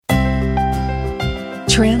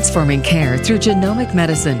Transforming care through genomic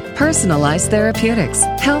medicine, personalized therapeutics,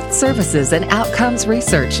 health services and outcomes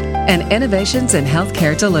research, and innovations in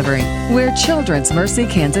healthcare delivery. We're Children's Mercy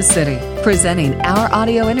Kansas City, presenting our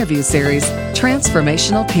audio interview series,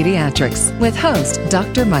 Transformational Pediatrics, with host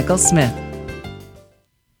Dr. Michael Smith.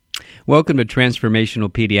 Welcome to Transformational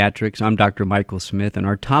Pediatrics. I'm Dr. Michael Smith, and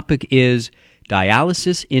our topic is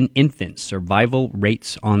dialysis in infants, survival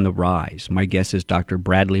rates on the rise. My guest is Dr.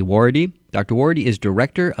 Bradley Warady. Dr. Warady is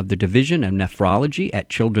Director of the Division of Nephrology at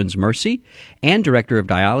Children's Mercy and Director of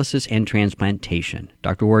Dialysis and Transplantation.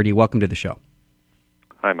 Dr. Warady, welcome to the show.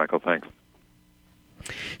 Hi, Michael. Thanks.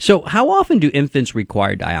 So how often do infants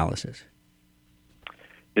require dialysis?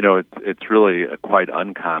 You know, it's really quite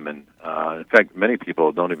uncommon. In fact, many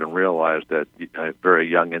people don't even realize that very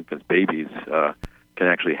young infants, babies, can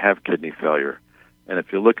actually have kidney failure. And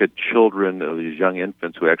if you look at children, these young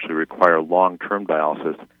infants who actually require long-term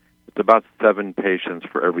dialysis, it's about 7 patients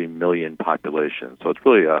for every million population. So it's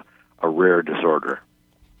really a rare disorder.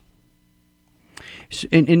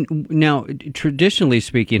 And now, traditionally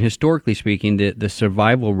speaking, historically speaking, the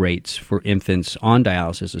survival rates for infants on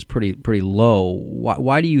dialysis is pretty low.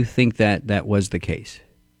 Why do you think that was the case?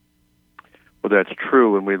 Well, that's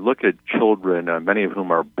true. When we look at children, many of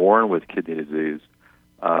whom are born with kidney disease,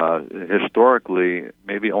 historically,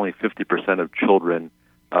 maybe only 50% of children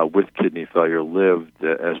with kidney failure lived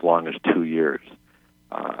as long as 2 years.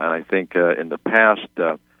 And I think in the past,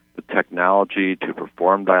 the technology to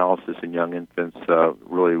perform dialysis in young infants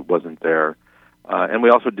really wasn't there. And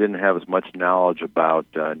we also didn't have as much knowledge about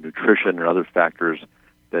nutrition and other factors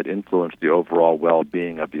that influence the overall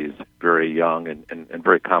well-being of these very young and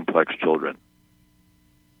very complex children.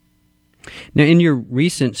 Now, in your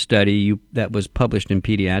recent study that was published in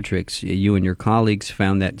Pediatrics, you and your colleagues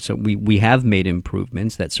found that we have made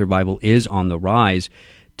improvements, that survival is on the rise.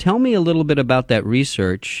 Tell me a little bit about that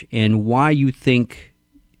research and why you think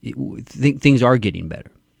things are getting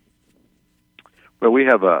better. Well, we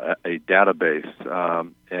have a database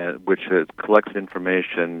which collects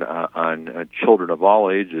information on children of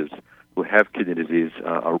all ages who have kidney disease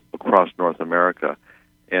across North America.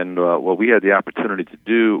 And what we had the opportunity to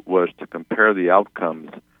do was to compare the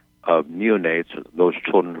outcomes of neonates, those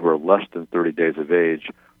children who are less than 30 days of age,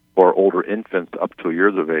 or older infants up to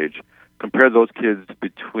years of age, compare those kids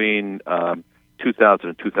between 2000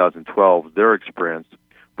 and 2012, their experience,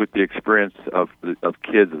 with the experience of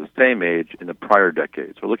kids of the same age in the prior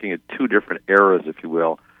decades. We're looking at 2 different eras, if you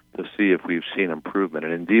will, to see if we've seen improvement.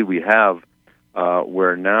 And indeed we have,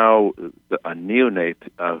 where now a neonate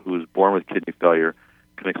who's born with kidney failure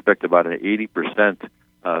can expect about an 80%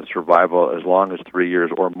 survival as long as 3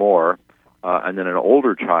 years or more. And then an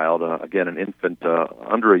older child, again, an infant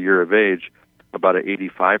under a year of age, about an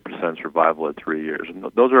 85% survival at 3 years. And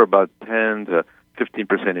those are about 10 to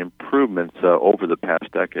 15% improvements over the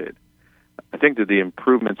past decade. I think that the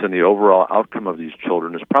improvements in the overall outcome of these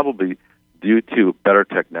children is probably due to better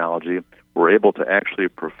technology. We're able to actually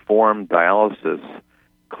perform dialysis,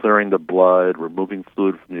 clearing the blood, removing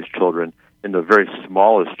fluid from these children in the very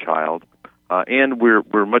smallest child, and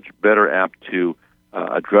we're much better apt to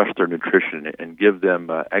address their nutrition and give them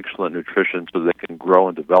excellent nutrition so they can grow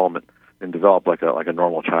and develop like a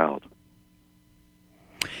normal child.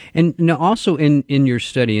 And now also in your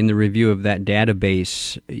study, in the review of that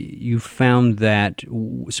database, you found that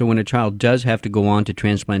so when a child does have to go on to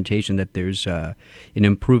transplantation, that there's an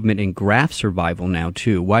improvement in graft survival now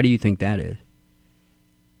too. Why do you think that is?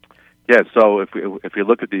 Yeah, so if you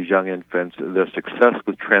look at these young infants, the success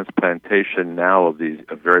with transplantation now of these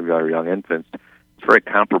very, very young infants is very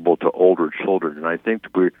comparable to older children. And I think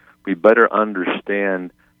we better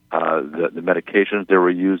understand the medications they were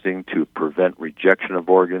using to prevent rejection of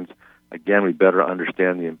organs. Again, we better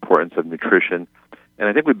understand the importance of nutrition. And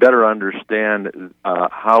I think we better understand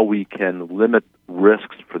how we can limit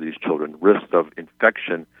risks for these children, risks of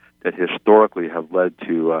infection that historically have led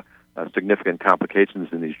to significant complications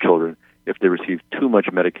in these children if they receive too much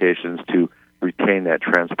medications to retain that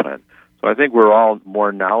transplant. So I think we're all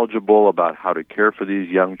more knowledgeable about how to care for these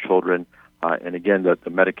young children. And again, the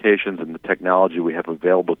medications and the technology we have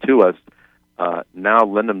available to us now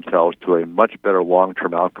lend themselves to a much better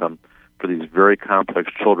long-term outcome for these very complex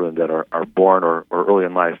children that are born or early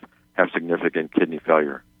in life have significant kidney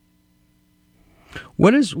failure.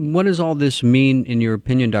 What does all this mean, in your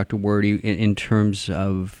opinion, Dr. Warady, in terms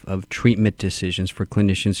of treatment decisions for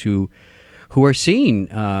clinicians who are seeing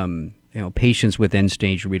patients with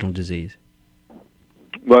end-stage renal disease?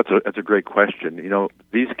 Well, that's a great question. You know,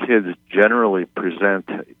 these kids generally present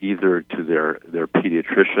either to their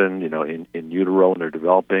pediatrician, in utero when they're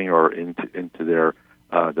developing, or into their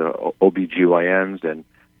the OBGYNs, and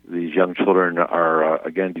these young children are,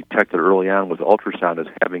 again, detected early on with ultrasound as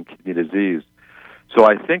having kidney disease. So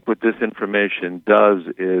I think what this information does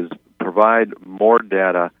is provide more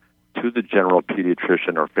data to the general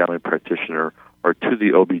pediatrician or family practitioner or to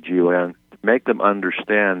the OBGYN to make them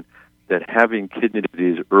understand that having kidney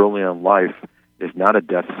disease early in life is not a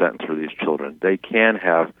death sentence for these children. They can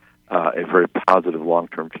have a very positive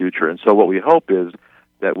long-term future. And so what we hope is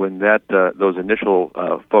that when those initial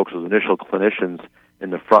folks, those initial clinicians in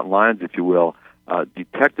the front lines, if you will,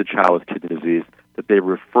 detect a child with kidney disease, that they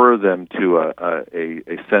refer them to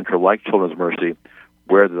a center like Children's Mercy,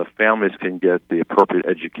 where the families can get the appropriate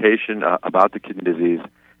education about the kidney disease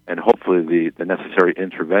and hopefully the necessary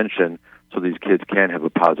intervention so these kids can have a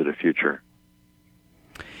positive future.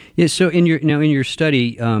 Yeah. So in your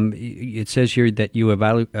study, it says here that you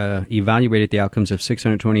evaluated the outcomes of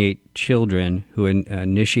 628 children who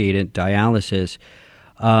initiated dialysis.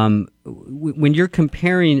 When you're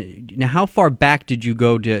comparing, now how far back did you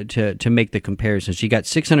go to make the comparisons? You got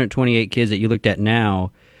 628 kids that you looked at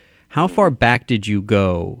now. How far back did you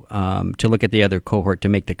go to look at the other cohort to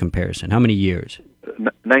make the comparison? How many years?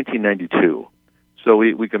 1992. So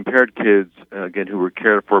we compared kids, again, who were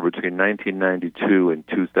cared for between 1992 and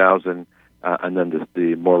 2000, and then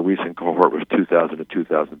the more recent cohort was 2000 to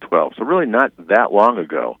 2012. So really not that long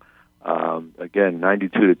ago. Again,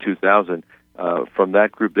 92 to 2000, from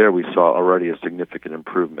that group there, we saw already a significant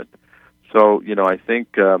improvement. So, I think,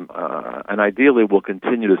 and ideally we'll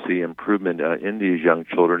continue to see improvement in these young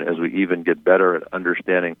children as we even get better at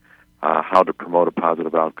understanding how to promote a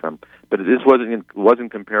positive outcome. But this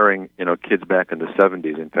wasn't comparing, kids back in the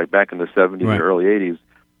 70s. In fact, back in the 70s right. and early 80s,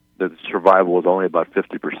 the survival was only about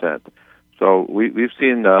 50%. So we've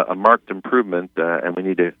seen a marked improvement, and we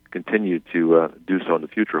need to continue to do so in the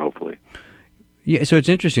future, hopefully. Yeah, so it's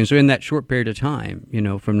interesting. So in that short period of time,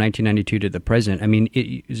 from 1992 to the present, I mean,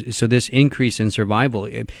 so this increase in survival,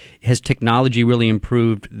 has technology really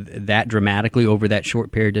improved that dramatically over that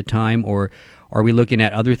short period of time, or are we looking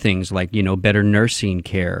at other things like, better nursing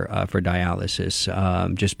care for dialysis,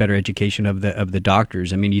 just better education of the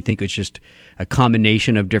doctors? I mean, you think it's just a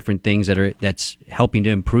combination of different things that's helping to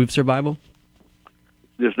improve survival?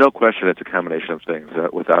 There's no question it's a combination of things,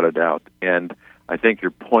 without a doubt. And I think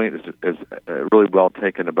your point is really well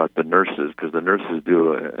taken about the nurses, because the nurses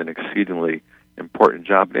do an exceedingly important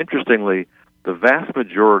job. And interestingly, the vast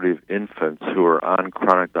majority of infants who are on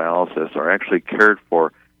chronic dialysis are actually cared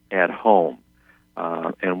for at home.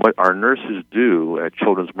 And what our nurses do at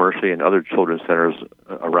Children's Mercy and other children's centers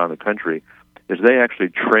around the country is they actually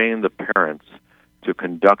train the parents to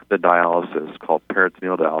conduct the dialysis, called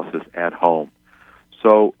peritoneal dialysis, at home.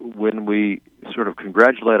 So when we sort of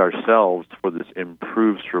congratulate ourselves for this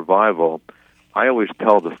improved survival, I always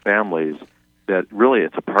tell the families that really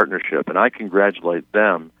it's a partnership, and I congratulate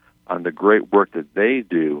them on the great work that they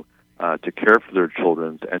do to care for their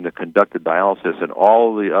children and to conduct the dialysis and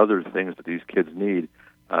all the other things that these kids need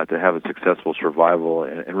to have a successful survival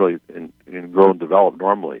and really and grow and develop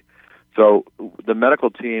normally. So the medical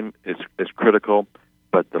team is critical,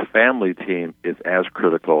 but the family team is as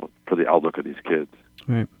critical for the outlook of these kids.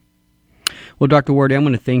 Right. Well, Dr. Wardy, I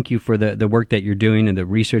want to thank you for the work that you're doing and the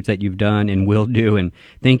research that you've done and will do, and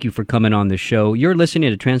thank you for coming on the show. You're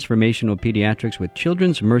listening to Transformational Pediatrics with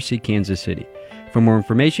Children's Mercy Kansas City. For more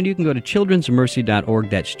information, you can go to childrensmercy.org.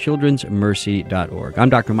 That's childrensmercy.org. I'm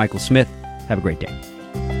Dr. Michael Smith. Have a great day.